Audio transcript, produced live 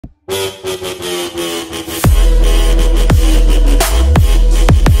Hello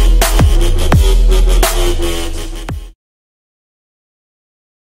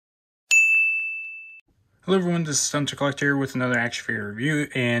everyone, this is Stunter Collector here with another action figure review,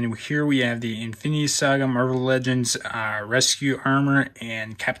 and here we have the Infinity Saga Marvel Legends Rescue Armor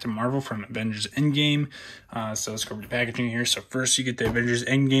and Captain Marvel from Avengers Endgame. So let's go over the packaging here. So first you get the Avengers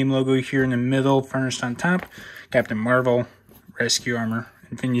Endgame logo here in the middle, furnished on top. Captain Marvel, Rescue Armor,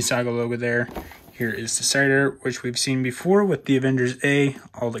 Infinity Saga logo there. Here is the side art, which we've seen before with the Avengers A,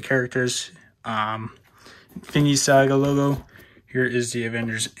 all the characters. Infinity Saga logo. Here is the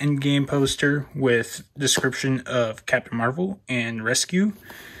Avengers Endgame poster with description of Captain Marvel and Rescue.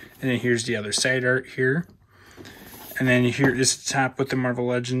 And then here's the other side art here. And then here is the top with the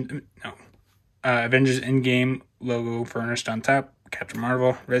Avengers Endgame logo furnished on top. Captain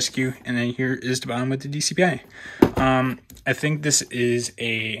Marvel, Rescue. And then here is the bottom with the DCPI. I think this is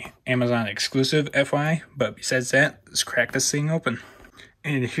a Amazon exclusive, FYI. But besides that, let's crack this thing open.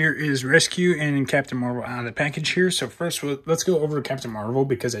 And here is Rescue and Captain Marvel out of the package here. So first, let's go over Captain Marvel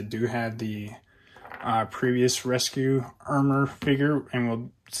because I do have the previous Rescue armor figure, and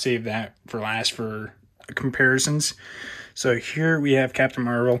we'll save that for last for comparisons. So here we have Captain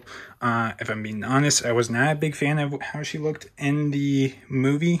Marvel. If I'm being honest, I was not a big fan of how she looked in the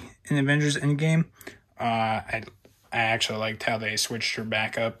movie in Avengers Endgame. I actually liked how they switched her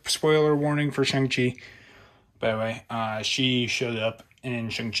back up. Spoiler warning for Shang-Chi. By the way, she showed up in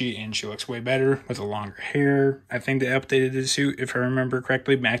Shang-Chi, and she looks way better with the longer hair. I think they updated the suit, if I remember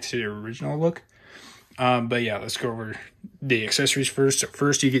correctly, back to the original look. But yeah, let's go over the accessories first. So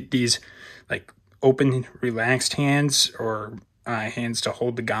first you get these like open, relaxed hands, or hands to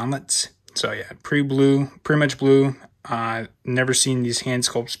hold the gauntlets. So yeah, pretty much blue. Never seen these hand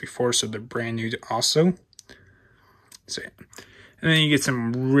sculpts before, so they're brand new also. So yeah. And then you get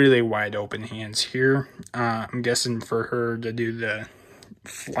some really wide open hands here. I'm guessing for her to do the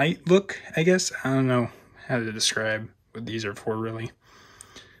flight look, I guess. I don't know how to describe what these are for, really.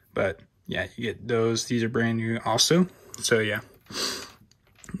 But yeah, you get those. These are brand new also. So yeah.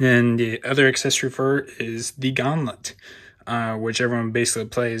 Then the other accessory for her is the gauntlet, which everyone basically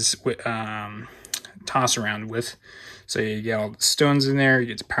plays with, toss around with. So you get all the stones in there. You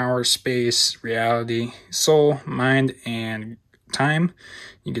get the power, space, reality, soul, mind, and time.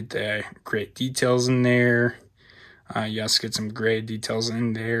 You get the great details in there. You also get some gray details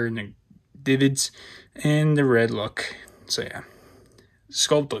in there, and the divots, and the red look. So yeah,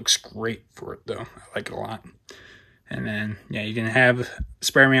 sculpt looks great for it though. I like it a lot. And then yeah, you can have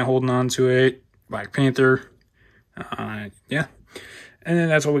Spider-Man holding on to it, Black Panther. Yeah, and then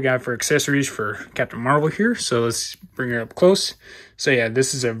that's what we got for accessories for Captain Marvel here. So let's bring her up close. So yeah,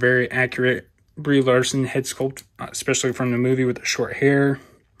 this is a very accurate Brie Larson head sculpt, especially from the movie with the short hair.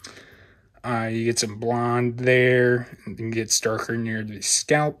 You get some blonde there, and then gets darker near the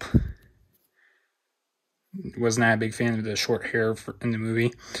scalp. Was not a big fan of the short hair in the movie.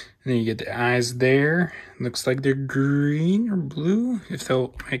 And then you get the eyes there. Looks like they're green or blue, if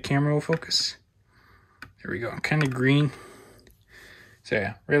my camera will focus. There we go, kind of green. So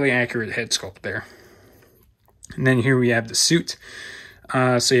yeah, really accurate head sculpt there. And then here we have the suit.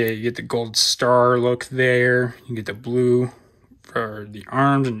 So yeah, you get the gold star look there. You get the blue for the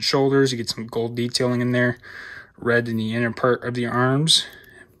arms and shoulders. You get some gold detailing in there. Red in the inner part of the arms,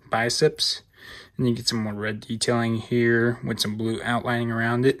 biceps. And you get some more red detailing here with some blue outlining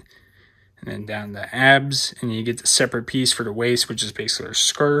around it. And then down the abs. And you get the separate piece for the waist, which is basically a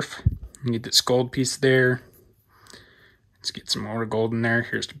scarf. You get this gold piece there. Let's get some more gold in there.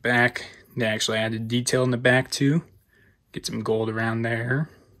 Here's the back. They actually added detail in the back too. Get some gold around there,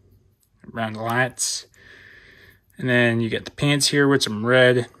 around the lats. And then you get the pants here with some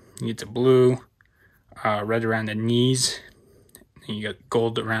red. You get the blue, red around the knees. And you got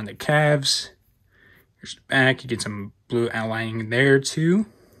gold around the calves. Here's the back. You get some blue outlining there too.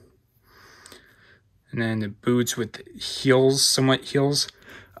 And then the boots with the heels, somewhat heels.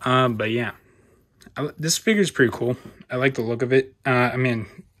 But yeah, this figure is pretty cool. I like the look of it. I mean,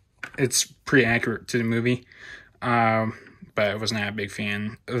 it's pretty accurate to the movie. But I was not a big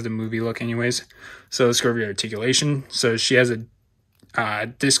fan of the movie look anyways. So let's go over your articulation. So she has a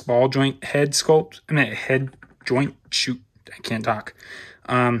disc ball joint head sculpt. I mean, head joint, shoot, I can't talk.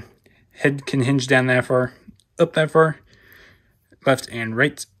 Head can hinge down that far, up that far, left and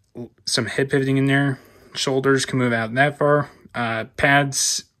right. Some head pivoting in there. Shoulders can move out that far.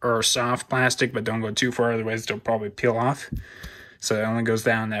 Pads are soft plastic, but don't go too far, otherwise they'll probably peel off. So it only goes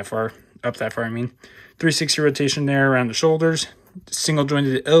down that far, up that far, I mean. 360 rotation there around the shoulders. Single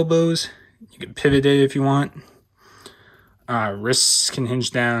jointed elbows. You can pivot it if you want. Wrists can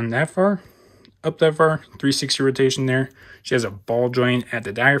hinge down that far, up that far, 360 rotation there. She has a ball joint at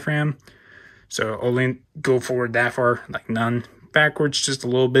the diaphragm, so only go forward that far, like none. Backwards just a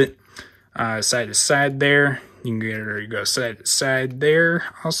little bit. Side to side there. You can get her to go side to side there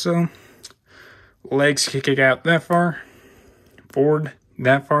also. Legs can kick out that far. Forward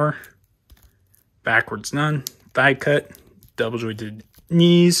that far. Backwards none. Thigh cut. Double jointed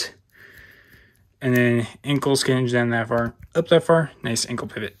knees. And then ankles can hinge down that far. Up that far. Nice ankle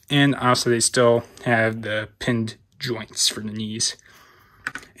pivot. And also they still have the pinned joints for the knees.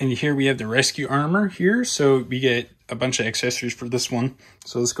 And here we have the rescue armor here. So we get a bunch of accessories for this one.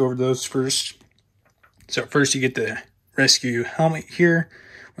 So let's go over those first. So first you get the rescue helmet here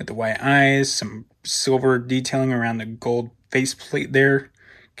with the white eyes, some silver detailing around the gold faceplate there,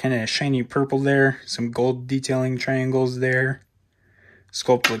 kind of shiny purple there, some gold detailing triangles there.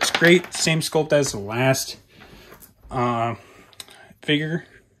 Sculpt looks great. Same sculpt as the last figure.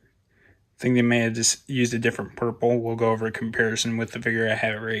 I think they may have just used a different purple. We'll go over a comparison with the figure. I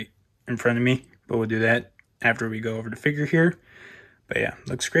have it right in front of me, but we'll do that after we go over the figure here. But yeah,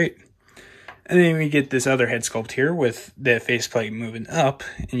 looks great. And then we get this other head sculpt here with the faceplate moving up,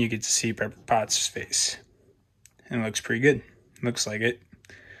 and you get to see Pepper Potts' face. And it looks pretty good. Looks like it.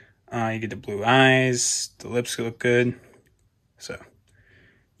 You get the blue eyes, the lips look good. So,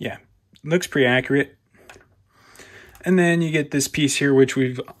 yeah, looks pretty accurate. And then you get this piece here, which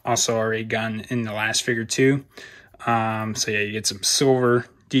we've also already gotten in the last figure too. So yeah, you get some silver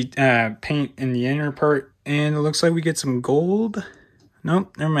paint in the inner part, and it looks like we get some gold.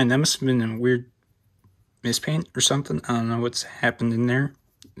 Nope, never mind. That must have been a weird mispaint or something. I don't know what's happened in there,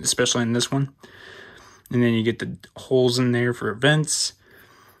 especially in this one. And then you get the holes in there for vents.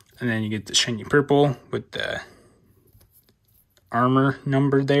 And then you get the shiny purple with the armor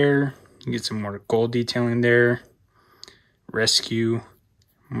number there. You get some more gold detailing there. Rescue,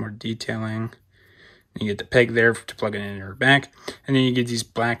 more detailing. You get the peg there to plug it in your back. And then you get these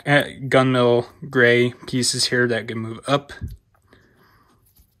black gunmetal gray pieces here that can move up.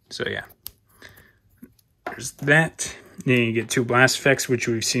 So yeah, there's that. Then you get two blast effects, which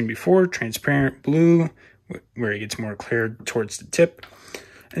we've seen before. Transparent blue, where it gets more clear towards the tip.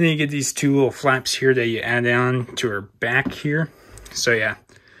 And then you get these two little flaps here that you add on to her back here. So yeah,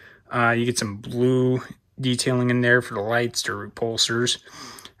 you get some blue detailing in there for the lights or repulsors.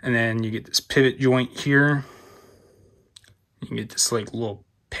 And then you get this pivot joint here. You get this like little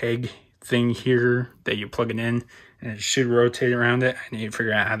peg thing here that you plug it in, and it should rotate around it. I need to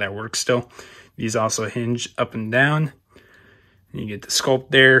figure out how that works still. These also hinge up and down. And you get the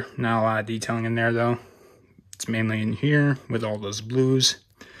sculpt there. Not a lot of detailing in there though. It's mainly in here with all those blues.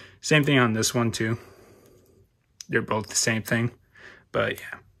 Same thing on this one too. They're both the same thing. But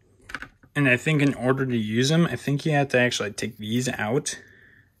yeah. And I think in order to use them, I think you have to actually take these out.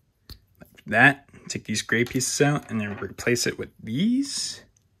 Like that. Take these gray pieces out and then replace it with these.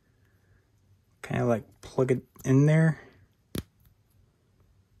 Kind of like plug it in there.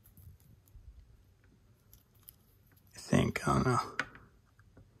 I think, I don't know.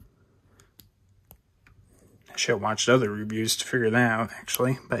 I should have watched other reviews to figure that out,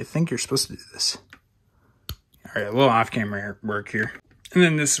 actually. But I think you're supposed to do this. Alright, a little off-camera work here. And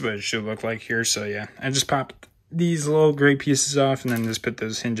then this is what it should look like here. So yeah, I just popped these little gray pieces off and then just put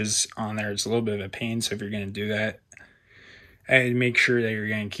those hinges on there. It's a little bit of a pain, so if you're going to do that, I'd make sure that you're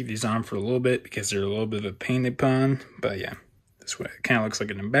going to keep these on for a little bit because they're a little bit of a pain to put on. But yeah, that's what it kind of looks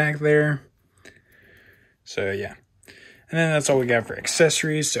like in the back there. So yeah. And then that's all we got for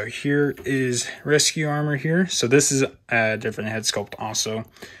accessories. So here is rescue armor here. So this is a different head sculpt also.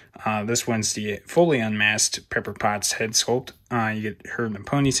 This one's the fully unmasked Pepper Potts head sculpt. You get her in the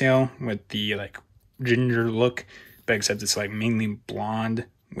ponytail with the like ginger look, but except it's like mainly blonde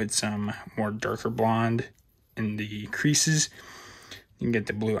with some more darker blonde in the creases. You can get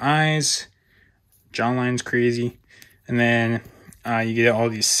the blue eyes, jawline's crazy, and then you get all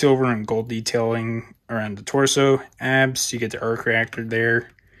these silver and gold detailing around the torso, abs. You get the arc reactor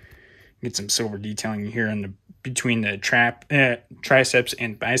there. You get some silver detailing here in the between the triceps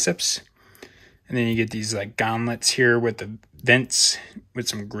and biceps. And then you get these like gauntlets here with the vents with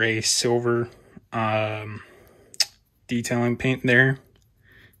some gray silver detailing paint there.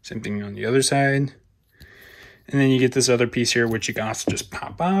 Same thing on the other side. And then you get this other piece here, which you can also just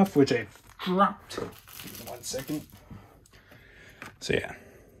pop off, which I dropped. 1 second. So yeah,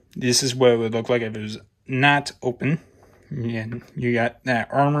 this is what it would look like if it was not open. And you got that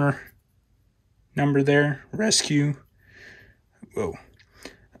armor number there, rescue. Whoa.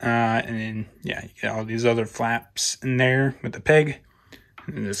 And then, yeah, you get all these other flaps in there with the peg. And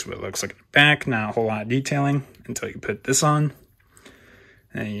And this is what it looks like in the back. Not a whole lot of detailing until you put this on.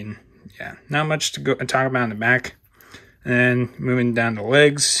 And yeah, not much to talk about in the back. And then moving down the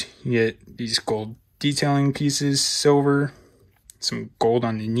legs, you get these gold detailing pieces, silver, some gold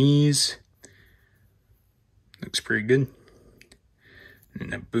on the knees. Looks pretty good.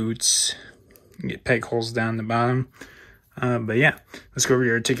 And the boots, you get peg holes down the bottom. But yeah, let's go over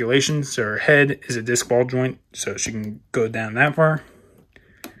your articulation. So her head is a disc ball joint, so she can go down that far.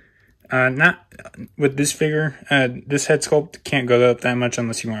 Not with this figure, this head sculpt can't go up that much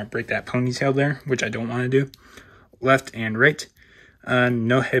unless you want to break that ponytail there, which I don't want to do. Left and right.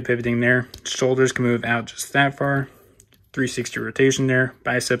 No head pivoting there. Shoulders can move out just that far. 360 rotation there.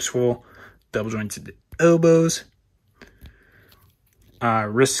 Biceps full. Double jointed elbows.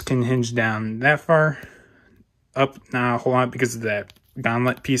 Wrists can hinge down that far. Up not a whole lot because of that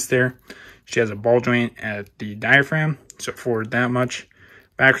gauntlet piece there. She has a ball joint at the diaphragm, so forward that much.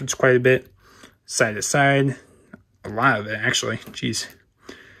 Backwards quite a bit. Side to side. A lot of it, actually. Jeez.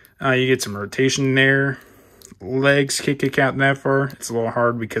 You get some rotation there. Legs can kick out that far. It's a little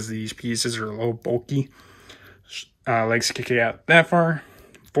hard because these pieces are a little bulky. Legs kick out that far.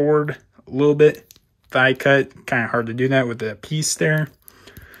 Forward a little bit. Thigh cut. Kind of hard to do that with the piece there.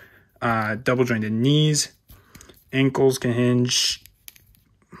 Double jointed knees. Ankles can hinge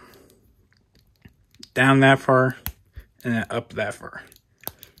down that far. And then up that far.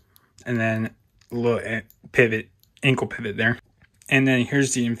 And then a little pivot. Ankle pivot there. And then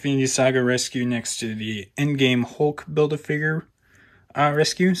here's the Infinity Saga rescue next to the Endgame Hulk Build-A-Figure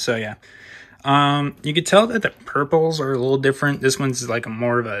rescue. So yeah, you can tell that the purples are a little different. This one's like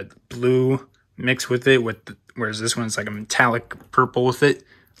more of a blue mix with it, whereas this one's like a metallic purple with it,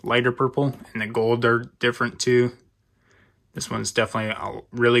 lighter purple. And the gold are different too. This one's definitely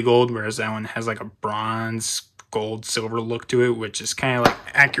really gold, whereas that one has like a bronze, gold, silver look to it, which is kind of like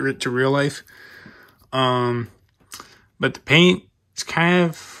accurate to real life. But the paint, it's kind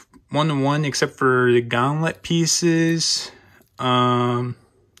of one-to-one except for the gauntlet pieces. Maybe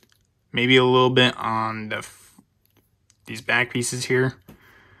a little bit on these back pieces here.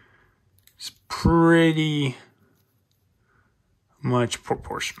 It's pretty much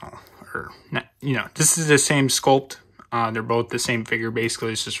proportional. Or not, you know, this is the same sculpt. They're both the same figure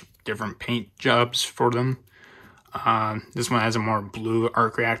basically. It's just different paint jobs for them. This one has a more blue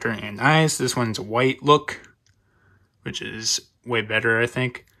arc reactor and eyes. This one's a white look, which is way better, I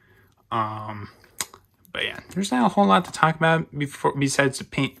think. But yeah, there's not a whole lot to talk about besides the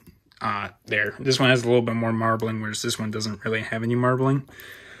paint there. This one has a little bit more marbling, whereas this one doesn't really have any marbling.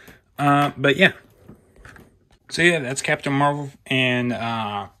 But yeah. So yeah, that's Captain Marvel and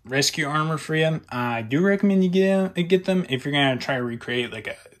Rescue Armor for you. I do recommend you get them if you're going to try to recreate like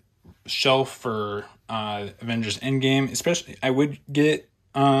a shelf for Avengers Endgame. Especially, I would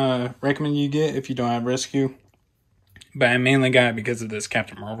recommend you get if you don't have Rescue. But I mainly got it because of this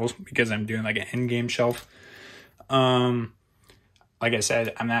Captain Marvel, because I'm doing like an Endgame shelf. Like I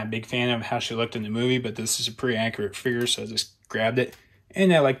said, I'm not a big fan of how she looked in the movie, but this is a pretty accurate figure, so I just grabbed it.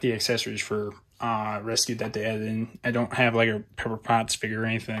 And I like the accessories for Rescue that they added in. I don't have like a Pepper Potts figure or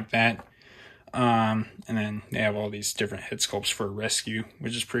anything like that. And then they have all these different head sculpts for Rescue,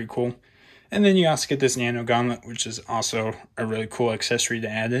 which is pretty cool. And then you also get this Nano Gauntlet, which is also a really cool accessory to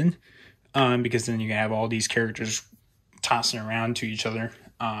add in. Because then you can have all these characters tossing around to each other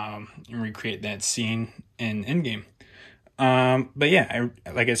and recreate that scene in Endgame. But yeah,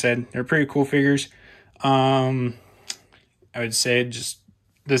 like I said, they're pretty cool figures. I would say just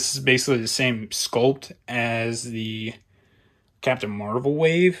this is basically the same sculpt as the Captain Marvel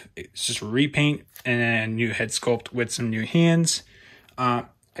wave. It's just repaint and a new head sculpt with some new hands. I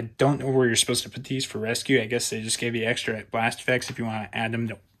don't know where you're supposed to put these for Rescue. I guess they just gave you extra blast effects if you want to add them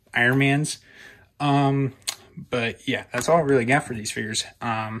to Iron Man's. But yeah, that's all I really got for these figures.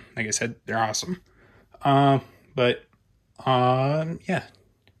 Like I said, they're awesome. Yeah,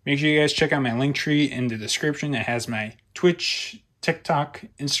 make sure you guys check out my link tree in the description. It has my Twitch, TikTok,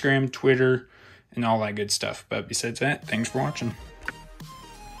 Instagram, Twitter, and all that good stuff. But besides that, thanks for watching.